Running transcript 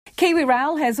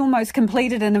Kiwirail has almost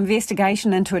completed an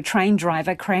investigation into a train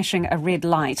driver crashing a red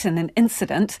light in an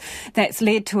incident that's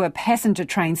led to a passenger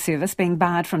train service being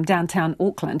barred from downtown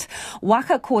Auckland.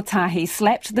 Waka Kotahi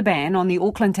slapped the ban on the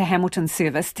Auckland to Hamilton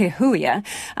service Te Huia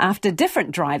after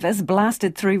different drivers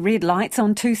blasted through red lights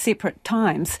on two separate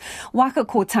times. Waka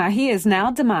Kotahi is now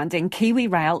demanding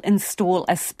Kiwirail install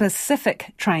a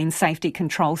specific train safety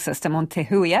control system on Te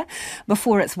Huia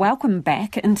before it's welcomed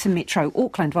back into Metro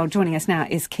Auckland. Well, joining us now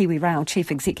is Kiwirail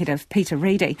Chief Executive Peter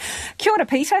Reedy. Kia ora,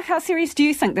 Peter. How serious do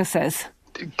you think this is?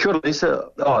 Kia ora, Lisa.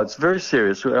 It's very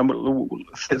serious.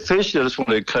 Firstly, I just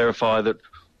want to clarify that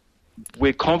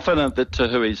we're confident that Te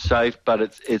Hui is safe, but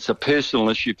it's a personal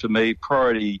issue for me.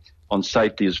 Priority on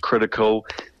safety is critical.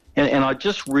 And I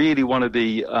just really want to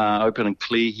be open and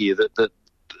clear here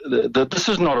that this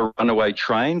is not a runaway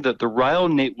train, that the rail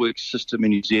network system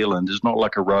in New Zealand is not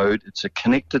like a road. It's a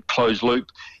connected closed loop.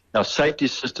 Our safety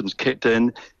system's kicked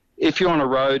in. If you're on a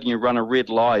road and you run a red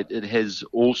light, it has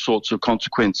all sorts of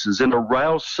consequences. In a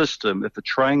rail system, if a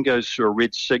train goes through a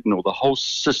red signal, the whole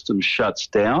system shuts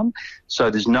down.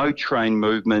 So there's no train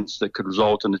movements that could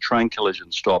result in a train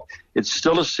collision stop. It's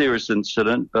still a serious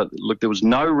incident, but look, there was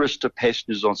no risk to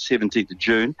passengers on 17th of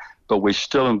June, but we're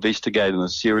still investigating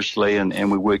this seriously and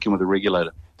we're working with the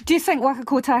regulator. Do you think Waka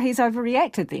Kotahi's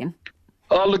overreacted then?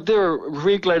 Oh, look,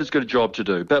 regulators got a job to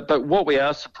do, but what we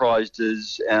are surprised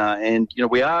is,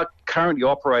 we are currently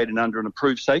operating under an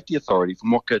approved safety authority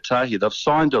from Waka Kotahi. They've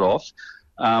signed it off.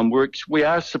 We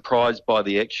are surprised by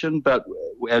the action, but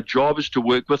our job is to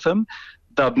work with them.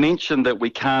 They've mentioned that we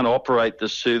can't operate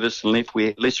this service unless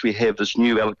we have this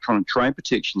new electronic train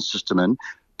protection system in.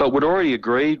 But we'd already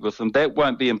agreed with them that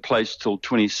won't be in place till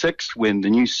 26 when the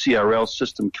new CRL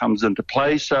system comes into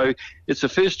play. So it's the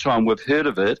first time we've heard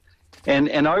of it.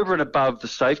 And over and above the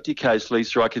safety case,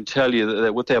 Lisa, I can tell you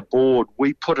that with our board,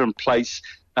 we put in place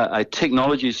a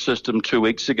technology system 2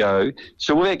 weeks ago.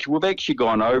 So we've actually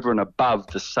gone over and above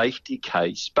the safety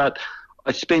case. But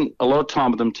I spent a lot of time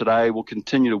with them today. We'll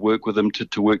continue to work with them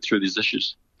to work through these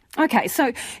issues. Okay,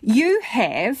 so you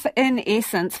have, in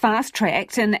essence,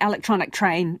 fast-tracked an electronic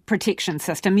train protection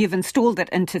system. You've installed it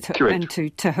into Te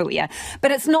Huia,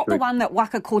 but it's not the one that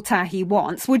Waka Kotahi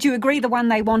wants. Would you agree the one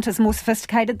they want is more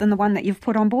sophisticated than the one that you've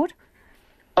put on board?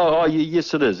 Oh,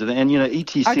 yes, it is. And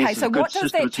ETCS okay, is so a good what does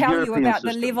system. that tell you about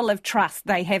the level of trust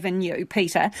they have in you,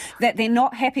 Peter, that they're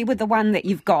not happy with the one that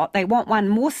you've got? They want one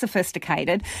more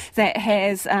sophisticated, that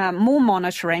has more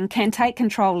monitoring, can take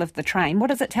control of the train. What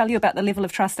does it tell you about the level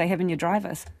of trust they have in your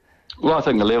drivers? Well, I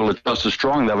think the level of trust is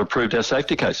strong. They've approved our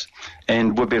safety case,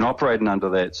 and we've been operating under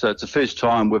that. So it's the first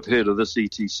time we've heard of this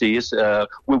ETCS.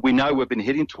 We know we've been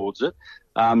heading towards it.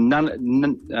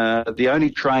 The only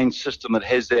train system that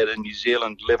has that in New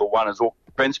Zealand, level 1, is Auckland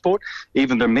Transport.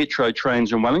 Even the metro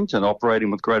trains in Wellington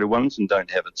operating with Greater Wellington don't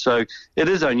have it. So it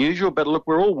is unusual, but look,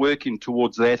 we're all working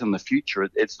towards that in the future.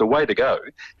 It's the way to go,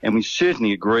 and we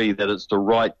certainly agree that it's the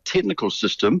right technical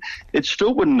system. It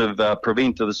still wouldn't have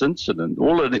prevented this incident.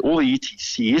 All the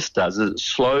ETCS does is it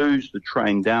slows the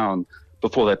train down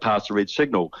before they pass the red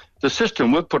signal. The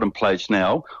system we've put in place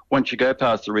now, once you go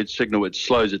past the red signal, it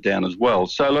slows it down as well.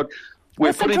 So look,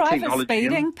 we're putting technology. Was the driver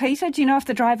speeding, Peter? Do you know if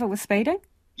the driver was speeding?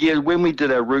 Yeah, when we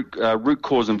did our root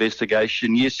cause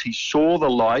investigation, yes, he saw the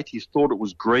light, he thought it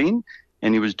was green,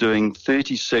 and he was doing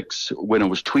 36 when it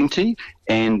was 20,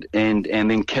 and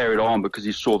then carried on because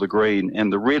he saw the green.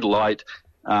 And the red light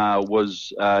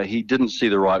he didn't see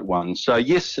the right one. So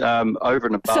yes, over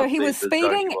and above. So he was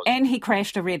speeding and he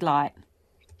crashed a red light.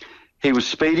 He was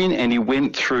speeding and he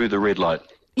went through the red light.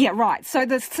 Yeah, right. So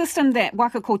the system that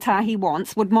Waka Kotahi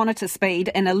wants would monitor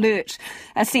speed and alert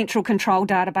a central control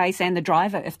database and the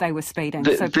driver if they were speeding.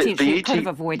 So potentially it could have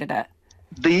avoided it.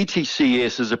 The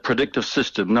ETCS is a predictive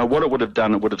system. Now, what it would have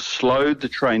done, it would have slowed the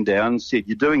train down and said,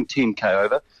 you're doing 10k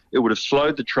over. It would have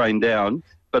slowed the train down,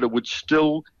 but it would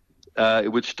still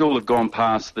have gone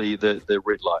past the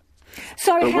red light.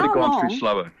 So it would have gone through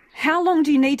slower. How long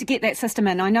do you need to get that system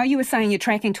in? I know you were saying you're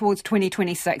tracking towards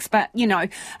 2026, but,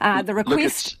 the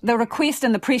request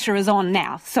and the pressure is on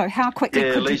now. So how quickly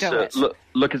could Lisa, you do it?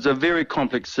 Look, it's a very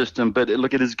complex system, but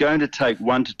it is going to take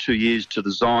 1 to 2 years to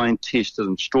design, test and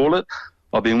install it.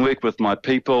 I've been working with my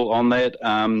people on that.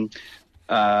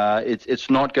 It's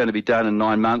not going to be done in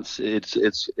 9 months. It's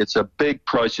a big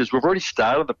process. We've already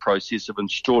started the process of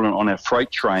installing it on our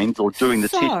freight trains or doing the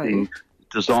testing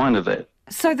design of that.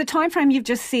 So the time frame you've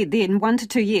just said then, 1 to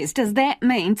 2 years, does that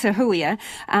mean Te Huia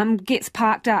gets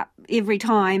parked up every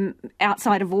time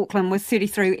outside of Auckland with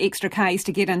 33 extra Ks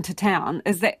to get into town.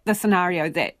 Is that the scenario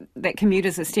that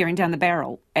commuters are staring down the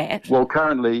barrel at? Well,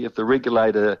 currently, if the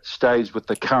regulator stays with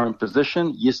the current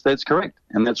position, yes, that's correct.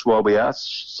 And that's why we are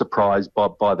surprised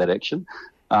by that action.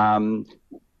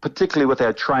 Particularly with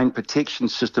our train protection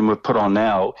system we've put on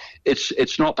now,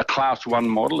 it's not the Class 1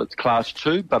 model, it's Class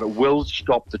 2, but it will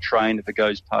stop the train if it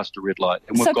goes past a red light.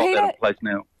 And we've got that in place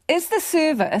now. Is the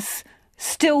service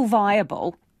still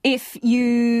viable if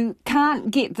you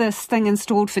can't get this thing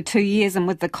installed for 2 years, and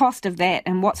with the cost of that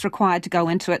and what's required to go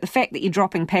into it, the fact that you're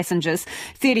dropping passengers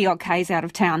 30-odd Ks out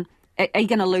of town, are you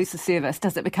going to lose the service?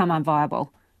 Does it become unviable?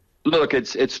 Look,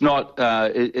 it's not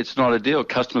a deal.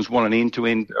 Customers want an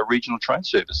end-to-end regional train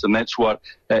service, and that's what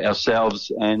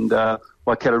ourselves and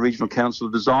Waikato Regional Council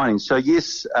are designing. So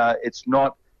yes, it's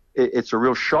a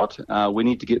real shot. We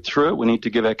need to get through it. We need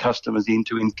to give our customers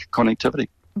end-to-end connectivity.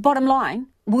 Bottom line,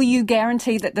 will you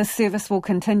guarantee that this service will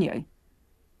continue?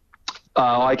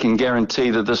 I can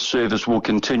guarantee that this service will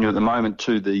continue at the moment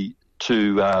to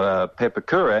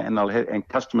Papakura, and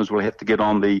customers will have to get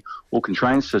on the Auckland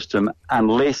train system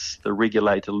unless the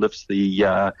regulator lifts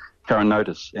the current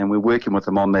notice. And we're working with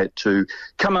them on that to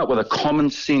come up with a common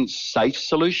sense, safe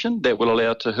solution that will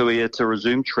allow Te Huia to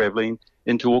resume travelling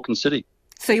into Auckland City.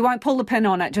 So you won't pull the pin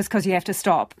on it just because you have to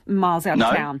stop miles out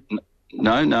of town?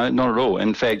 No, not at all.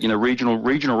 In fact, regional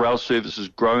rail service is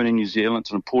growing in New Zealand.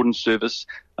 It's an important service.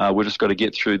 We've just got to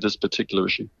get through this particular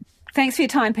issue. Thanks for your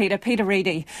time, Peter. Peter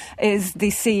Reedy is the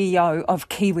CEO of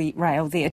Kiwirail there.